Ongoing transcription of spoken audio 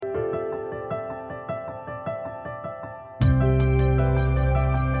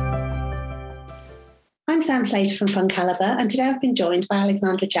I'm Sam Slater from Fund Calibre, and today I've been joined by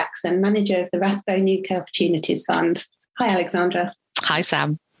Alexandra Jackson, manager of the Rathbone UK Opportunities Fund. Hi, Alexandra. Hi,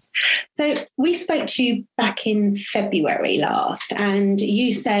 Sam. So we spoke to you back in February last, and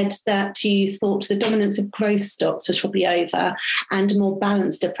you said that you thought the dominance of growth stocks was probably over and a more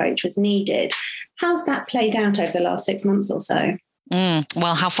balanced approach was needed. How's that played out over the last 6 months or so?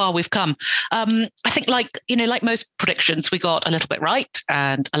 Well, how far we've come. I think like most predictions, we got a little bit right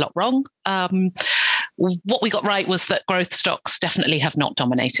and a lot wrong. What we got right was that growth stocks definitely have not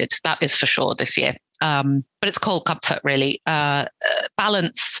dominated. That is for sure this year. But it's cold comfort, really.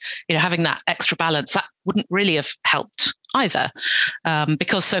 Balance, having that extra balance, that wouldn't really have helped either.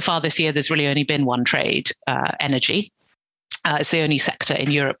 Because so far this year, there's really only been one trade, energy. It's the only sector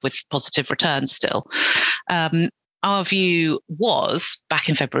in Europe with positive returns still. Our view back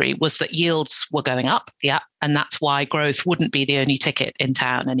in February was that yields were going up, and that's why growth wouldn't be the only ticket in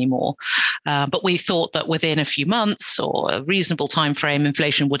town anymore. But we thought that within a few months or a reasonable time frame,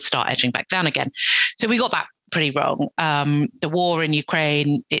 inflation would start edging back down again. So we got that pretty wrong. The war in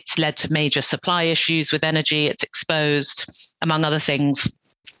Ukraine, it's led to major supply issues with energy. It's exposed, among other things,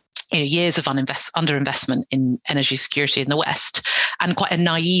 years of underinvestment in energy security in the West, and quite a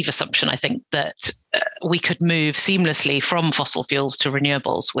naive assumption, I think, that we could move seamlessly from fossil fuels to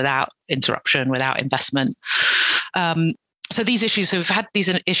renewables without interruption, without investment. So these issues, so we've had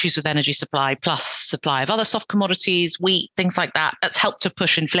these issues with energy supply, plus supply of other soft commodities, wheat, things like that. That's helped to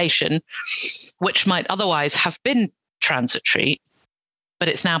push inflation, which might otherwise have been transitory, but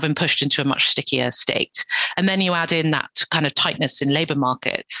it's now been pushed into a much stickier state. And then you add in that kind of tightness in labour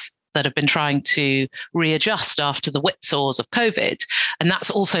markets that have been trying to readjust after the whipsaws of COVID. And that's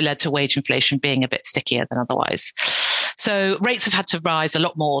also led to wage inflation being a bit stickier than otherwise. So rates have had to rise a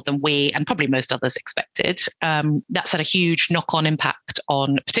lot more than we and probably most others expected. That's had a huge knock-on impact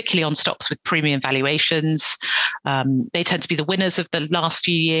particularly on stocks with premium valuations. They tend to be the winners of the last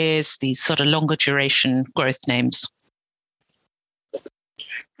few years, these sort of longer duration growth names.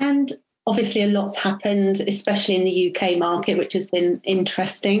 And obviously a lot's happened, especially in the UK market, which has been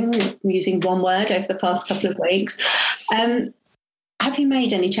interesting, using one word, over the past couple of weeks. Have you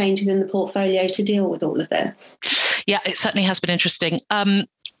made any changes in the portfolio to deal with all of this? Yeah, it certainly has been interesting.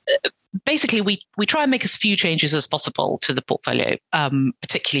 Basically, we try and make as few changes as possible to the portfolio,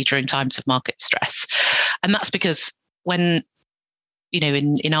 particularly during times of market stress. And that's because when,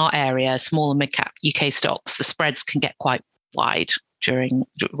 in our area, small and mid-cap UK stocks, the spreads can get quite wide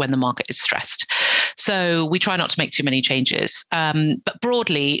when the market is stressed. So we try not to make too many changes. But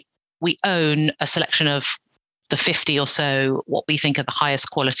broadly, we own a selection of the 50 or so what we think are the highest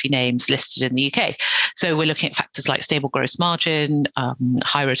quality names listed in the UK. So we're looking at factors like stable gross margin,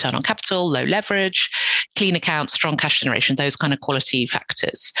 high return on capital, low leverage, clean accounts, strong cash generation, those kind of quality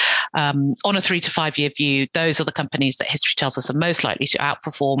factors. On a 3 to 5 year view, those are the companies that history tells us are most likely to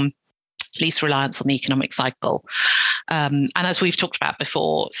outperform, least reliance on the economic cycle. And as we've talked about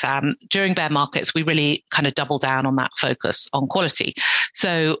before, Sam, during bear markets, we really kind of double down on that focus on quality.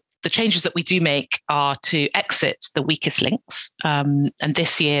 So the changes that we do make are to exit the weakest links. And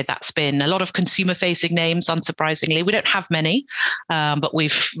this year, that's been a lot of consumer-facing names, unsurprisingly. We don't have many, but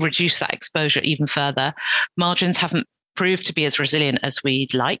we've reduced that exposure even further. Margins haven't proved to be as resilient as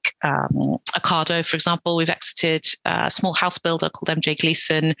we'd like. Ocado, for example, we've exited a small house builder called MJ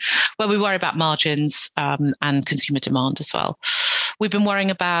Gleeson, where we worry about margins and consumer demand as well. We've been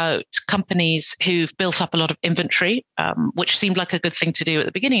worrying about companies who've built up a lot of inventory, which seemed like a good thing to do at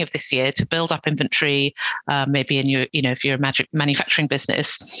the beginning of this year, to build up inventory, maybe in your, if you're a manufacturing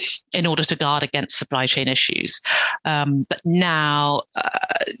business, in order to guard against supply chain issues. But now,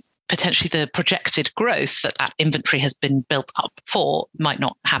 potentially the projected growth that inventory has been built up for might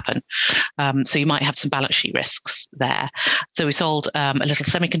not happen. So you might have some balance sheet risks there. So we sold a little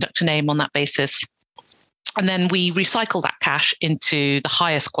semiconductor name on that basis. And then we recycle that cash into the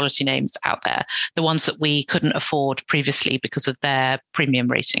highest quality names out there, the ones that we couldn't afford previously because of their premium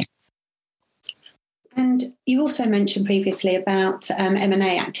rating. And you also mentioned previously about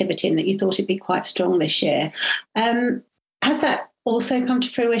M&A activity and that you thought it'd be quite strong this year. Has that also come to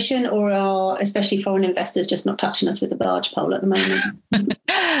fruition, or are especially foreign investors just not touching us with the barge pole at the moment?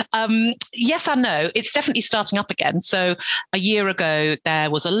 Yes and no. It's definitely starting up again. So a year ago,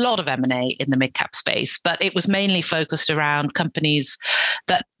 there was a lot of M&A in the mid-cap space, but it was mainly focused around companies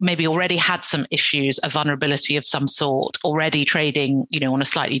that maybe already had some issues, a vulnerability of some sort, already trading, on a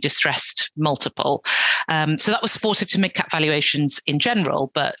slightly distressed multiple. So that was supportive to mid-cap valuations in general,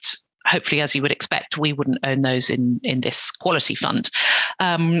 but hopefully, as you would expect, we wouldn't own those in this quality fund.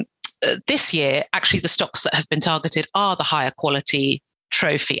 This year, actually, the stocks that have been targeted are the higher quality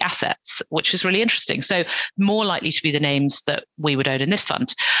trophy assets, which is really interesting. So more likely to be the names that we would own in this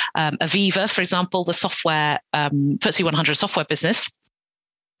fund. Aviva, for example, the software, FTSE 100 software business,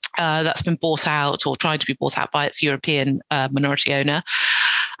 that's been bought out or trying to be bought out by its European minority owner.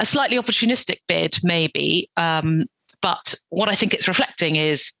 A slightly opportunistic bid, maybe. But what I think it's reflecting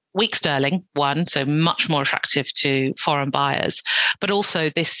is weak sterling, one, so much more attractive to foreign buyers, but also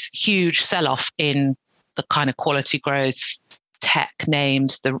this huge sell-off in the kind of quality growth tech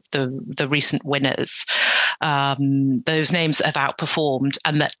names, the recent winners, those names that have outperformed,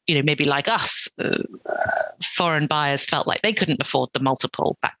 and that, you know, maybe like us, foreign buyers felt like they couldn't afford the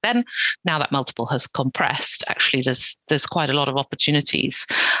multiple back then. Now that multiple has compressed, actually there's quite a lot of opportunities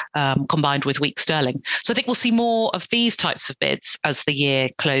combined with weak sterling. So I think we'll see more of these types of bids as the year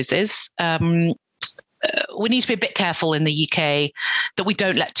closes. We need to be a bit careful in the UK that we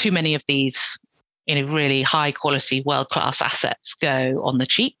don't let too many of these, you know, really high quality, world-class assets go on the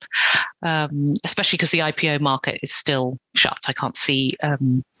cheap, especially because the IPO market is still shut. I can't see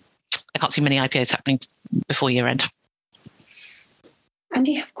many IPOs happening before year end. And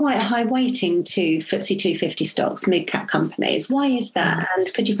you have quite a high weighting to FTSE 250 stocks, mid-cap companies. Why is that?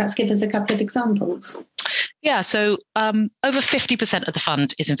 And could you perhaps give us a couple of examples? Yeah, so over 50% of the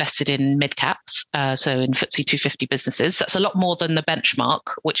fund is invested in mid-caps, so in FTSE 250 businesses. That's a lot more than the benchmark,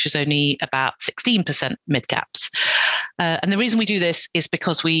 which is only about 16% mid-caps. And the reason we do this is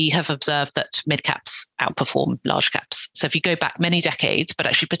because we have observed that mid-caps outperform large caps. So if you go back many decades, but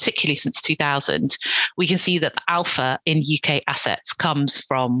actually particularly since 2000, we can see that the alpha in UK assets comes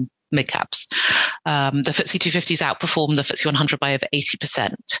from mid-caps. The FTSE 250s outperform the FTSE 100 by over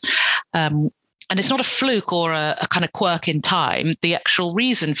 80%. And it's not a fluke or a kind of quirk in time. The actual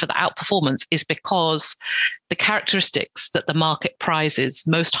reason for the outperformance is because the characteristics that the market prizes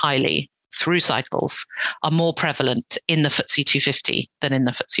most highly through cycles are more prevalent in the FTSE 250 than in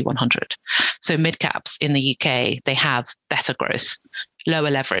the FTSE 100. So mid-caps in the UK, they have better growth, lower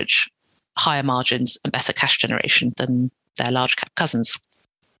leverage, higher margins, and better cash generation than their large cap cousins.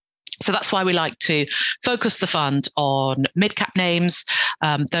 So that's why we like to focus the fund on mid-cap names,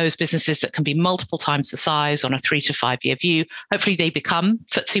 those businesses that can be multiple times the size on a 3 to 5 year view. Hopefully they become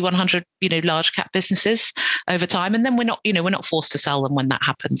FTSE 100, large cap businesses over time. And then we're not forced to sell them when that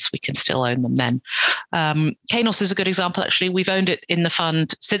happens. We can still own them then. Kainos is a good example, actually. We've owned it in the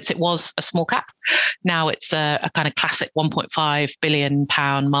fund since it was a small cap. Now it's a kind of classic £1.5 billion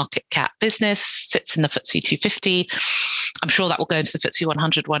market cap business, sits in the FTSE 250. I'm sure that will go into the FTSE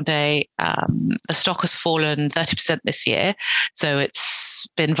 100 one day. The stock has fallen 30% this year, so it's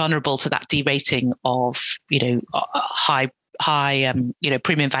been vulnerable to that derating of high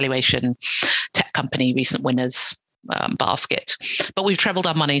premium valuation tech company recent winners basket. But we've trebled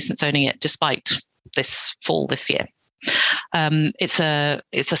our money since owning it, despite this fall this year. It's a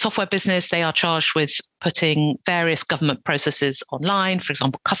software business. They are charged with putting various government processes online, for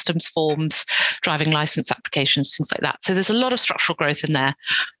example, customs forms, driving license applications, things like that. So there's a lot of structural growth in there.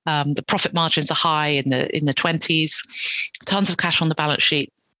 The profit margins are high in the 20s, tons of cash on the balance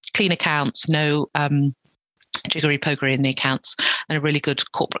sheet, clean accounts, no jiggery-pokery in the accounts, and a really good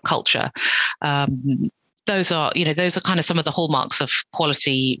corporate culture. Those are kind of some of the hallmarks of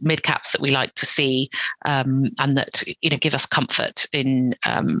quality mid caps that we like to see, and that give us comfort in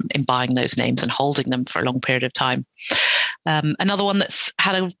buying those names and holding them for a long period of time. Another one that's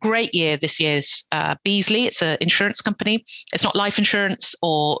had a great year this year is Beazley. It's an insurance company. It's not life insurance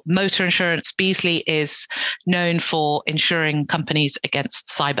or motor insurance. Beazley is known for insuring companies against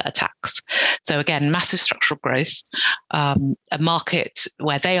cyber attacks. So again, massive structural growth, a market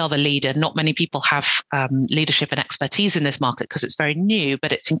where they are the leader. Not many people have leadership and expertise in this market because it's very new,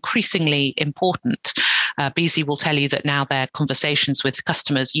 but it's increasingly important. Beazley will tell you that now their conversations with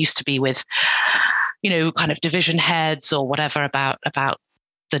customers used to be with, kind of division heads or whatever about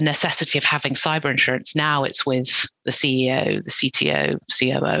the necessity of having cyber insurance. Now it's with the CEO, the CTO,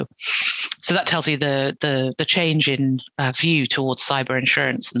 COO. So that tells you the change in view towards cyber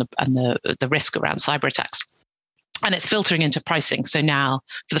insurance and the risk around cyber attacks. And it's filtering into pricing. So now,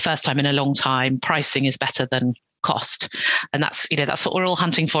 for the first time in a long time, pricing is better than cost. And that's what we're all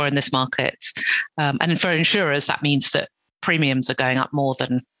hunting for in this market. And for insurers, that means that premiums are going up more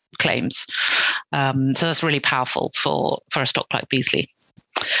than claims. So that's really powerful for a stock like Beazley.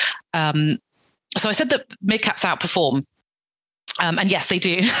 So I said that mid-caps outperform. And yes, they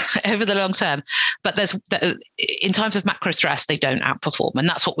do over the long term, but in times of macro stress, they don't outperform. And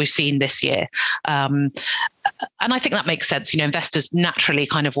that's what we've seen this year. And I think that makes sense. Investors naturally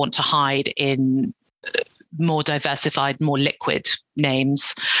kind of want to hide in more diversified, more liquid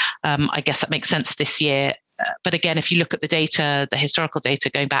names. I guess that makes sense this year. But again, if you look at the data, the historical data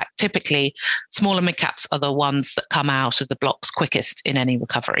going back, typically small and mid caps are the ones that come out of the blocks quickest in any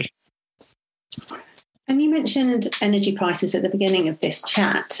recovery. And you mentioned energy prices at the beginning of this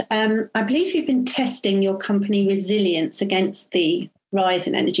chat. I believe you've been testing your company resilience against the rise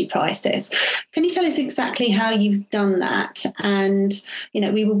in energy prices. Can you tell us exactly how you've done that? And,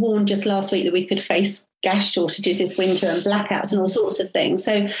 we were warned just last week that we could face gas shortages this winter and blackouts and all sorts of things.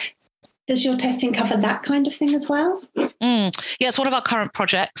 So does your testing cover that kind of thing as well? Yeah, it's one of our current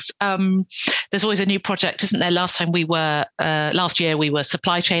projects. There's always a new project, isn't there? Last year we were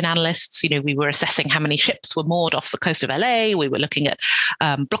supply chain analysts. We were assessing how many ships were moored off the coast of LA. We were looking at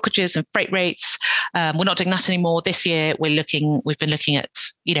blockages and freight rates. We're not doing that anymore. This year we've been looking at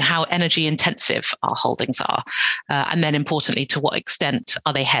how energy intensive our holdings are, and then importantly, to what extent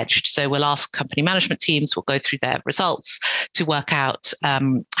are they hedged? So we'll ask company management teams. We'll go through their results to work out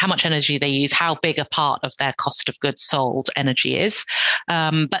how much energy they use, how big a part of their cost of goods sold energy is.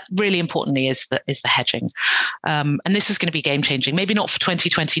 But really importantly is the hedging. And this is going to be game changing, maybe not for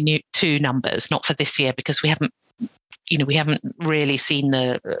 2022 numbers, not for this year, because we haven't really seen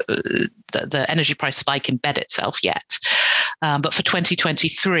the energy price spike embed itself yet. But for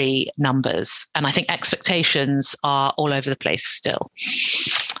 2023 numbers, and I think expectations are all over the place still.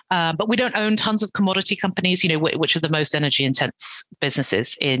 But we don't own tons of commodity companies, which are the most energy intense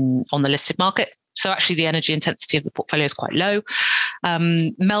businesses on the listed market. So actually the energy intensity of the portfolio is quite low.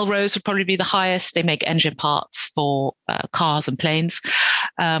 Melrose would probably be the highest. They make engine parts for cars and planes.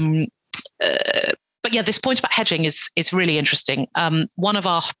 But yeah, this point about hedging is really interesting. One of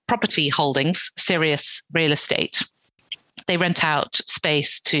our property holdings, Sirius Real Estate, they rent out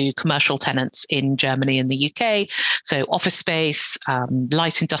space to commercial tenants in Germany and the UK. So office space,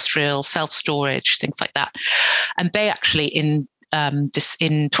 light industrial, self-storage, things like that. And they actually in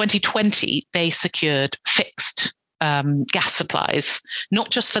 2020, they secured fixed gas supplies,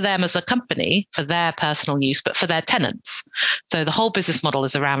 not just for them as a company, for their personal use, but for their tenants. So the whole business model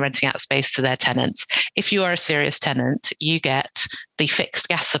is around renting out space to their tenants. If you are a Sirius tenant, you get the fixed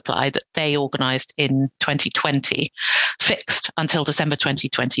gas supply that they organised in 2020, fixed until December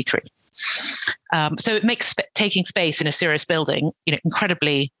 2023. So it makes taking space in a Sirius building,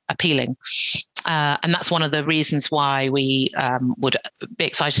 incredibly appealing. And that's one of the reasons why we would be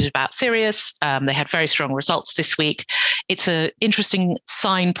excited about Sirius. They had very strong results this week. It's an interesting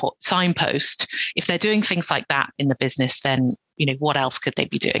signpost. If they're doing things like that in the business, then what else could they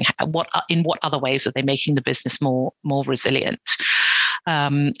be doing? In what other ways are they making the business more resilient?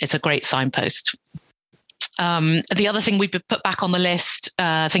 It's a great signpost. The other thing we've put back on the list,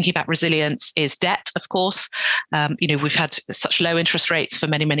 thinking about resilience, is debt, of course. We've had such low interest rates for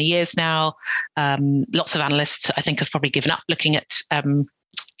many, many years now. Lots of analysts, I think, have probably given up looking at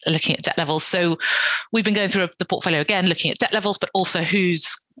debt levels. So we've been going through the portfolio again, looking at debt levels, but also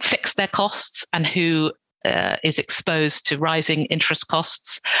who's fixed their costs and who is exposed to rising interest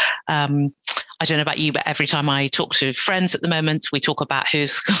costs. I don't know about you, but every time I talk to friends at the moment, we talk about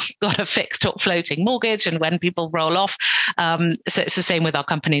who's got a fixed or floating mortgage and when people roll off. So it's the same with our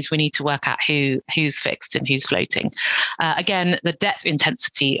companies. We need to work out who's fixed and who's floating. Again, the debt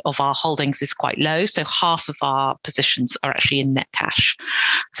intensity of our holdings is quite low. So half of our positions are actually in net cash.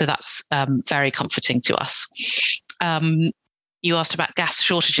 So that's very comforting to us. You asked about gas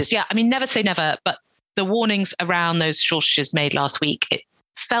shortages. Yeah, never say never, but the warnings around those shortages made last week, it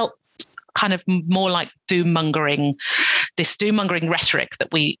felt kind of more like this doom-mongering rhetoric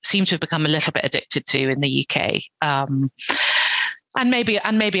that we seem to have become a little bit addicted to in the UK. And maybe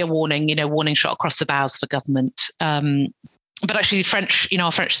a warning shot across the bows for government. But actually,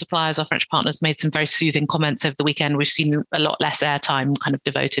 our French suppliers, our French partners made some very soothing comments over the weekend. We've seen a lot less airtime kind of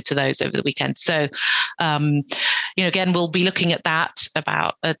devoted to those over the weekend. So, again, we'll be looking at that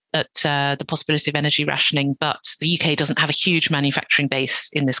about the possibility of energy rationing. But the UK doesn't have a huge manufacturing base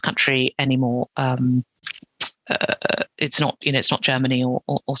in this country anymore. It's not Germany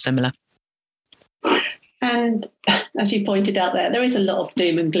or similar. And as you pointed out there is a lot of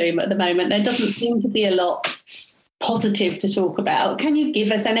doom and gloom at the moment. There doesn't seem to be a lot positive to talk about. Can you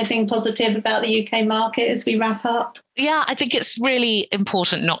give us anything positive about the UK market as we wrap up? Yeah, I think it's really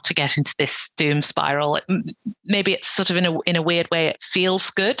important not to get into this doom spiral. Maybe it's sort of in a weird way, it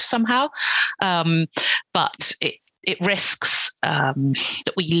feels good somehow, but it risks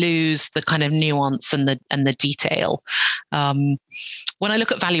that we lose the kind of nuance and the detail. When I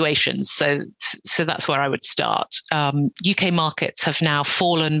look at valuations, so that's where I would start. UK markets have now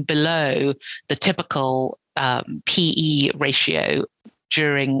fallen below the typical PE ratio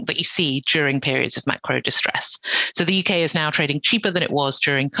that you see during periods of macro distress. So the UK is now trading cheaper than it was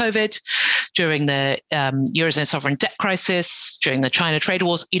during COVID. during the Eurozone sovereign debt crisis, during the China trade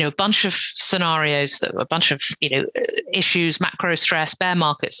wars, a bunch of scenarios, a bunch of, issues, macro stress, bear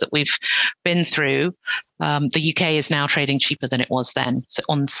markets that we've been through. The UK is now trading cheaper than it was then, so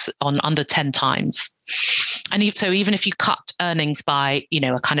on under 10 times. And so even if you cut earnings by,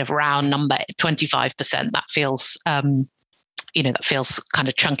 a kind of round number, 25%, that feels that feels kind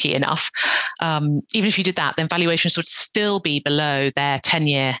of chunky enough. Even if you did that, then valuations would still be below their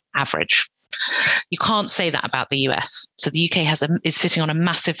 10-year average. You can't say that about the US. So the UK is sitting on a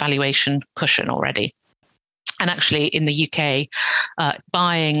massive valuation cushion already. And actually in the UK,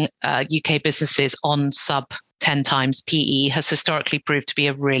 buying UK businesses on sub 10 times PE has historically proved to be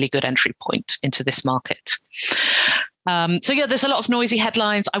a really good entry point into this market. So yeah, there's a lot of noisy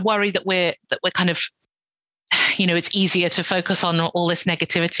headlines. I worry that we're kind of, it's easier to focus on all this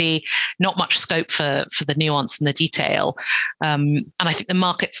negativity, not much scope for the nuance and the detail. And I think the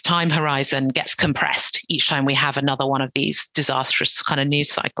market's time horizon gets compressed each time we have another one of these disastrous kind of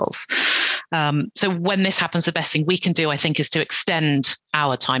news cycles. So when this happens, the best thing we can do, I think, is to extend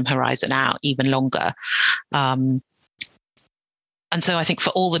our time horizon out even longer. And so I think for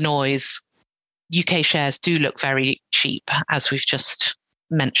all the noise, UK shares do look very cheap, as we've just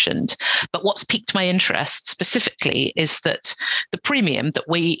mentioned. But what's piqued my interest specifically is that the premium that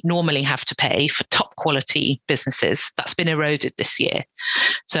we normally have to pay for top quality businesses, that's been eroded this year.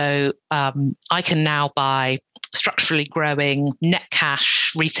 So I can now buy structurally growing net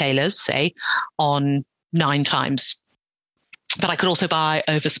cash retailers, say, on 9 times. But I could also buy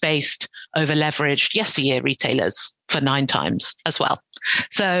overspaced, over-leveraged yesteryear retailers for 9 times as well.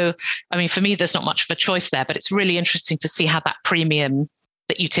 So, for me, there's not much of a choice there, but it's really interesting to see how that premium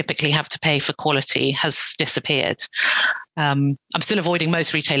that you typically have to pay for quality has disappeared. I'm still avoiding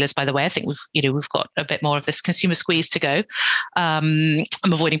most retailers, by the way. I think we've got a bit more of this consumer squeeze to go. I'm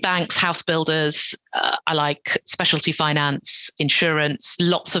avoiding banks, house builders. I like specialty finance, insurance,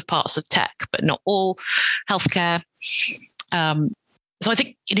 lots of parts of tech, but not all. Healthcare. So I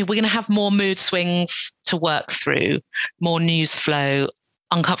think we're going to have more mood swings to work through, more news flow,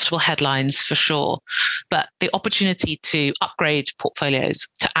 uncomfortable headlines for sure, but the opportunity to upgrade portfolios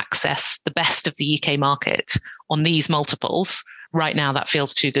to access the best of the UK market on these multiples right now, that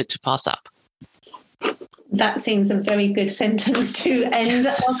feels too good to pass up. That seems a very good sentence to end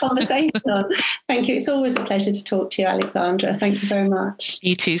our conversation on. Thank you. It's always a pleasure to talk to you, Alexandra. Thank you very much.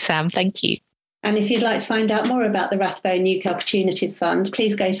 You too, Sam. Thank you. And if you'd like to find out more about the Rathbone UK Opportunities Fund,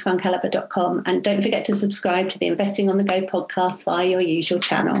 please go to fundcalibre.com and don't forget to subscribe to the Investing on the Go podcast via your usual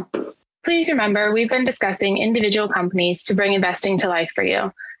channel. Please remember, we've been discussing individual companies to bring investing to life for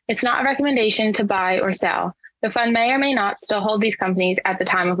you. It's not a recommendation to buy or sell. The fund may or may not still hold these companies at the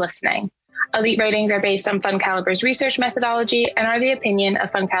time of listening. Elite ratings are based on Fund Calibre's research methodology and are the opinion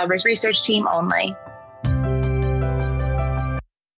of Fund Calibre's research team only.